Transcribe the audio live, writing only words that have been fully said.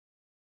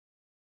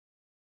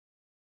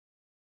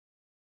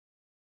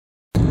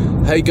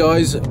Hey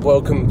guys,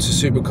 welcome to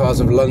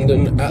Supercars of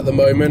London. At the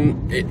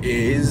moment it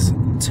is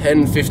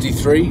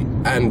 10:53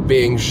 and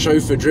being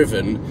chauffeur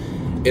driven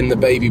in the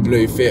baby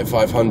blue Fiat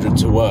 500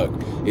 to work.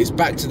 It's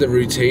back to the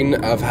routine.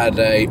 I've had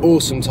an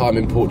awesome time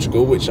in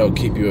Portugal, which I'll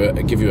give you an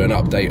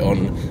update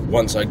on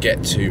once I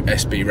get to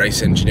SB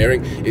Race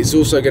Engineering. It's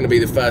also going to be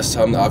the first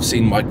time that I've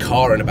seen my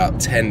car in about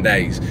 10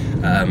 days.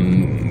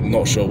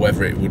 Not sure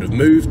whether it would have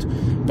moved,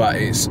 but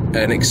it's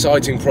an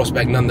exciting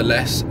prospect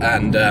nonetheless,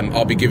 and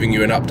I'll be giving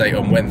you an update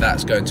on when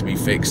that's going to be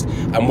fixed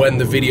and when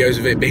the videos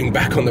of it being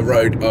back on the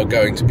road are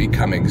going to be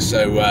coming.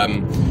 So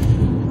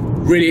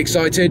really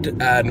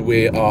excited, and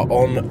we are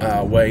on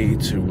our way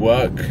to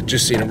work.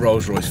 Just seen a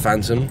Rolls-Royce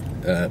Phantom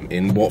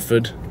in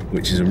Watford,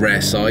 which is a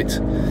rare sight,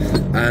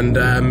 and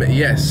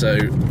yeah, so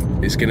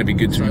it's going to be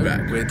good to be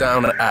back. We're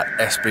down at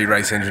SB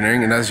Race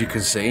Engineering, and as you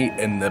can see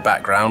in the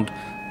background,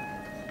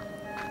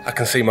 I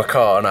can see my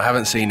car, and I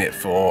haven't seen it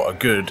for a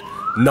good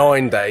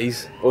 9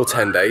 days or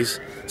 10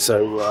 days.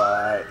 So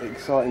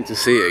exciting to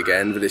see it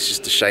again, but it's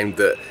just a shame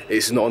that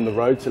it's not on the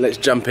road. So let's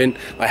jump in.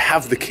 I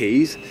have the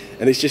keys,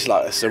 and it's just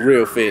like a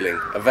surreal feeling,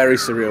 a very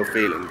surreal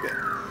feeling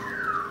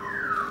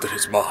that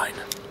it's mine.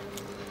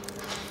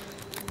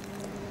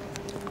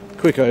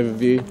 Quick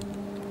overview.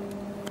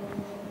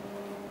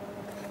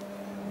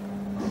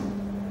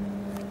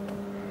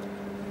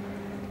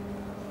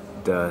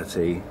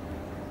 Dirty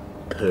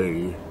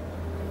poo.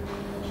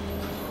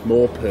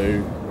 More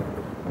poo.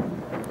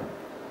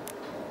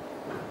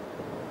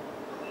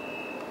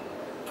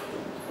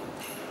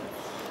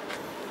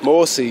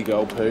 More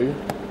seagull poo.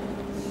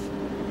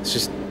 It's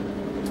just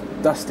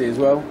dusty as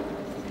well.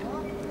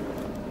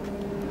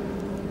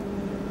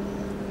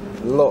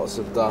 Lots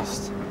of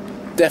dust.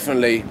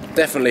 Definitely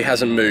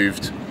hasn't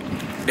moved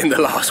in the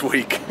last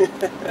week.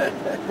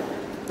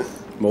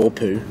 More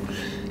poo.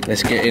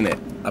 Let's get in it.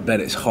 I bet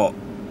it's hot.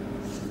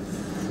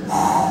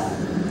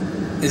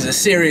 There's a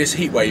serious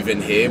heat wave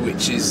in here,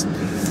 which is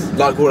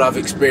like what I've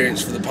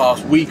experienced for the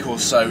past week or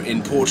so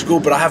in Portugal,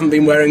 but I haven't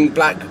been wearing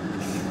black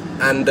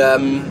and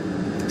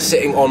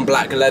sitting on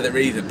black leather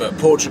either. But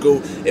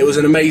Portugal, it was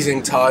an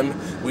amazing time.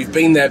 We've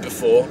been there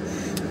before,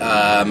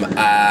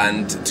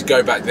 and to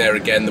go back there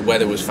again, the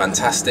weather was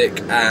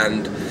fantastic,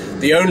 and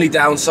the only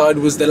downside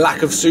was the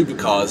lack of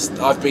supercars.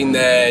 I've been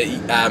there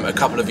a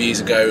couple of years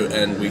ago,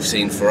 and we've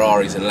seen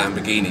Ferraris and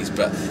Lamborghinis,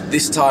 but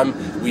this time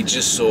we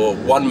just saw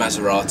one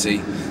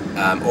Maserati.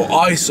 Or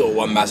I saw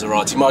one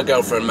Maserati. My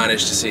girlfriend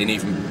managed to see an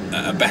even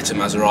better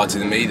Maserati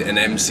than me, an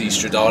MC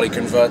Stradale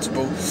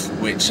convertible,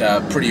 which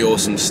pretty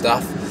awesome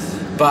stuff.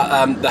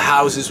 But the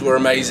houses were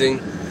amazing,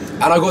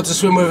 and I got to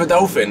swim with a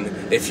dolphin,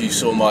 if you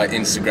saw my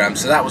Instagram,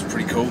 so that was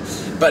pretty cool.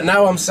 But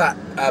now I'm sat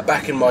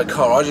back in my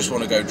car, I just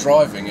want to go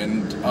driving,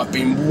 and I've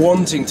been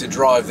wanting to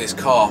drive this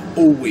car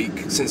all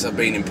week since I've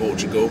been in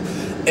Portugal.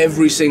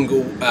 Every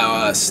single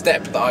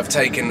step that I've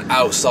taken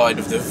outside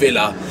of the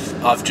villa,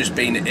 I've just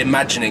been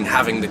imagining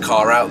having the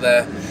car out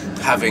there,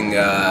 having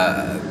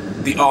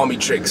the Army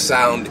Trick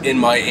sound in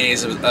my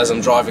ears as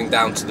I'm driving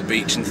down to the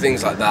beach and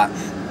things like that.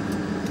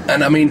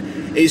 And I mean,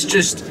 it's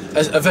just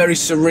a very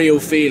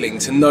surreal feeling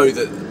to know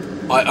that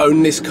I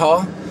own this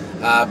car,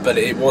 but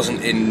it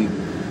wasn't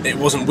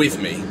with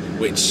me,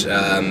 which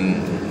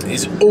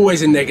is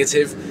always a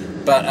negative.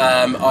 But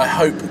I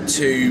hope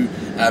to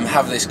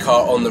have this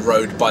car on the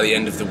road by the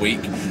end of the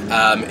week.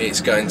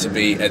 It's going to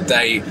be a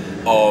day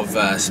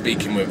of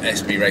speaking with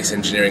SB Race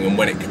Engineering and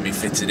when it can be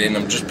fitted in.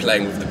 I'm just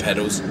playing with the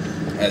pedals,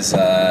 as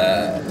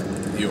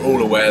you're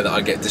all aware that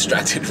I get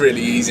distracted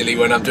really easily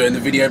when I'm doing the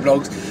video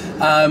blogs.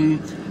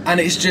 And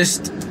it's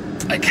just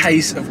a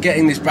case of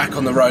getting this back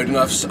on the road, and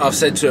I've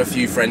said to a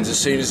few friends, as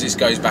soon as this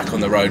goes back on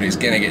the road, it's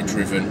going to get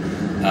driven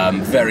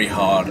very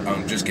hard.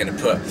 I'm just going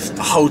to put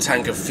a whole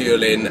tank of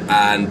fuel in,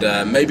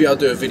 and maybe I'll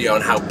do a video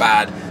on how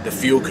bad the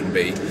fuel can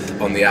be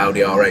on the Audi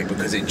R8,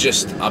 because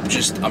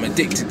I'm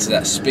addicted to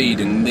that speed,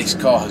 and this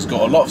car has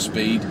got a lot of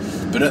speed,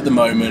 but at the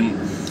moment,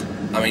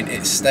 I mean,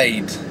 it's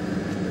stayed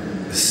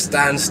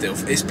standstill.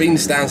 It's been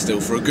standstill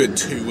for a good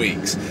 2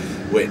 weeks,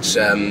 which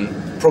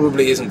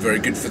probably isn't very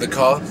good for the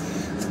car.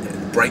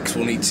 Brakes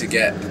will need to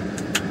get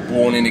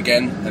worn in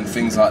again and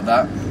things like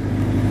that.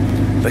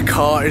 The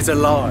car is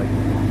alive,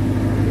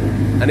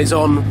 and it's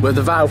on with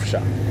the valve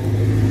shut.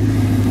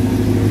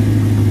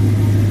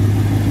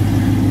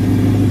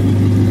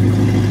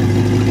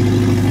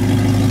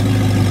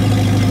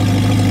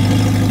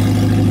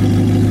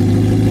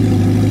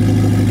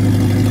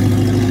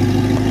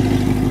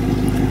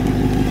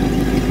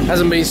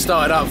 Hasn't been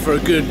started up for a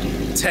good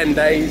 10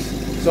 days,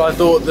 so I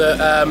thought that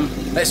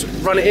let's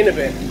run it in a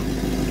bit.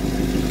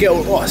 Get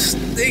all, oh, it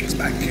stinks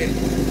back here.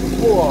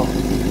 Whoa.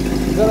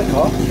 Is that a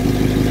car?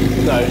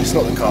 No, it's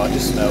not the car, it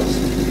just smells.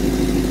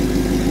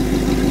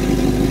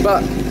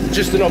 But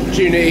just an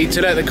opportunity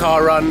to let the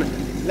car run,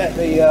 let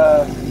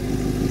the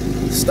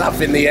stuff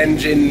in the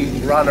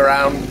engine run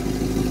around,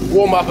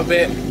 warm up a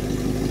bit,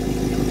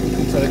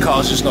 so the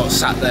car's just not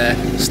sat there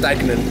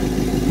stagnant,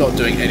 not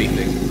doing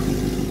anything.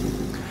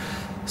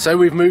 So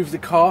we've moved the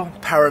car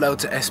parallel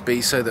to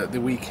SB so that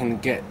we can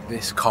get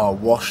this car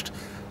washed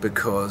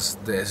because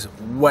there's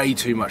way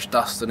too much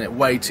dust on it,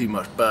 way too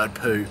much bird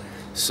poo.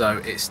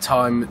 So it's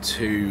time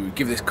to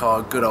give this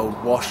car a good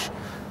old wash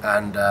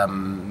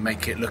and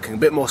make it looking a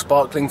bit more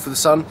sparkling for the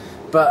sun.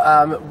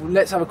 But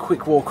let's have a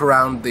quick walk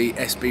around the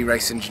SB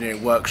Race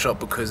Engineering workshop,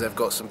 because they've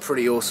got some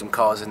pretty awesome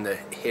cars in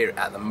here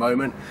at the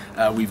moment.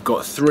 We've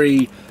got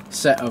 3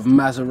 set of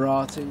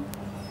Maserati.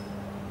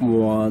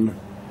 1,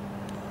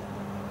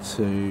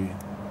 2,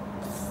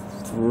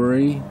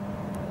 3.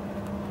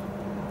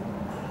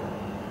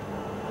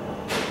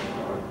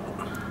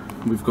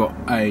 We've got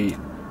a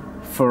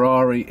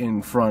Ferrari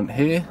in front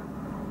here.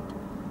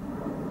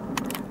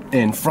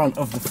 In front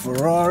of the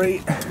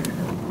Ferrari,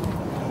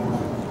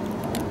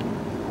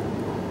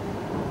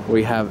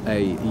 we have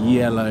a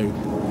yellow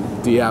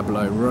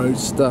Diablo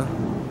Roadster.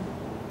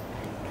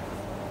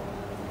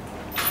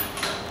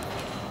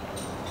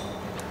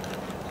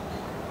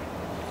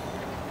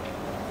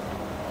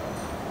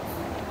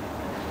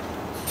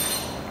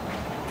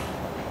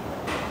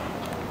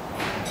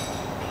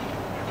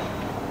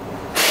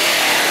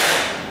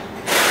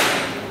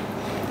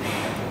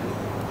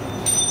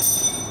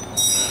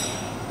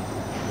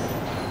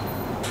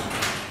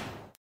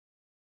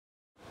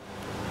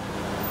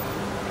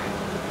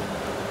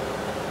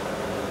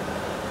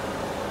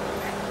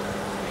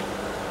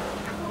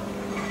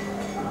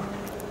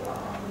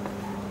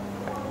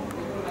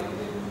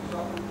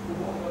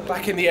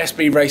 Back in the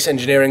SB Race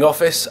Engineering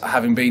office,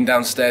 having been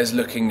downstairs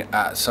looking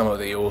at some of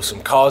the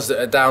awesome cars that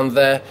are down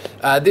there.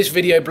 This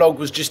video blog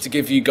was just to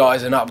give you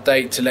guys an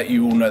update, to let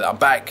you all know that I'm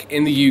back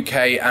in the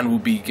UK and will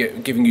be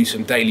giving you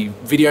some daily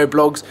video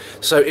blogs.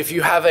 So if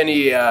you have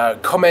any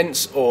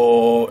comments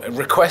or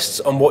requests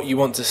on what you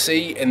want to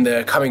see in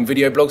the coming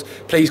video blogs,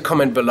 please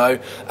comment below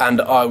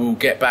and I will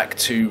get back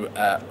to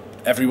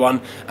everyone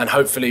and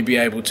hopefully be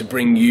able to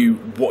bring you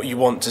what you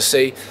want to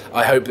see.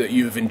 I hope that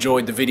you have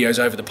enjoyed the videos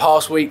over the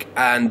past week,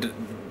 and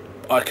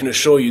I can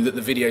assure you that the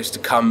videos to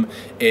come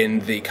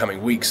in the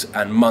coming weeks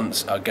and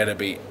months are going to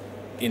be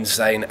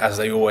insane, as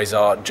they always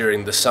are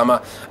during the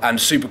summer. And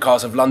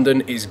Supercars of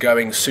London is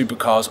going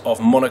Supercars of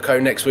Monaco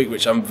next week,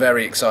 which I'm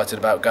very excited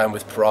about, going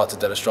with Pirata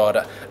della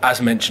Strada,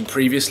 as mentioned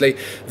previously.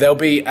 There'll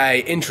be a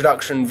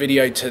introduction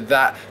video to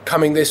that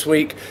coming this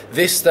week.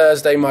 This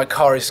Thursday my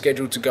car is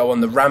scheduled to go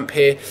on the ramp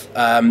here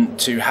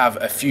to have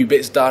a few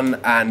bits done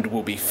and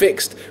will be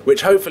fixed,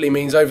 which hopefully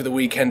means over the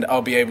weekend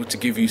I'll be able to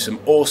give you some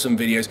awesome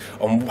videos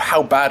on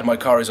how bad my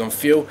car is on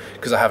fuel,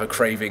 because I have a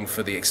craving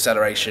for the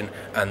acceleration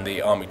and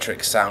the Army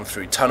Trick sound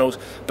through tunnels,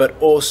 but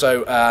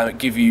also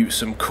give you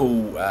some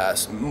cool,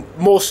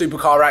 more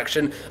supercar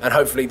action, and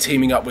hopefully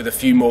teaming up with a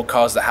few more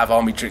cars that have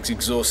Army Tricks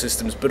exhaust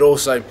systems, but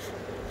also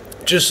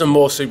just some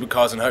more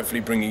supercars, and hopefully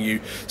bringing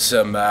you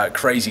some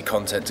crazy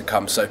content to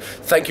come. So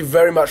thank you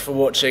very much for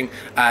watching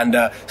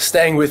and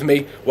staying with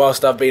me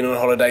whilst I've been on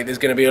holiday. There's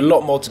going to be a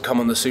lot more to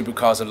come on the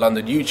Supercars of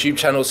London YouTube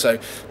channel, so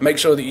make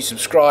sure that you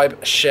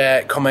subscribe,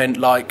 share, comment,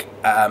 like,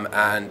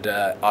 and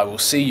I will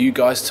see you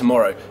guys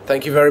tomorrow.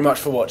 Thank you very much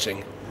for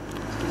watching.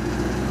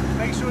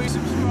 Make sure you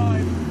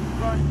subscribe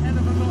for a hell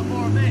of a lot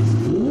more of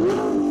this.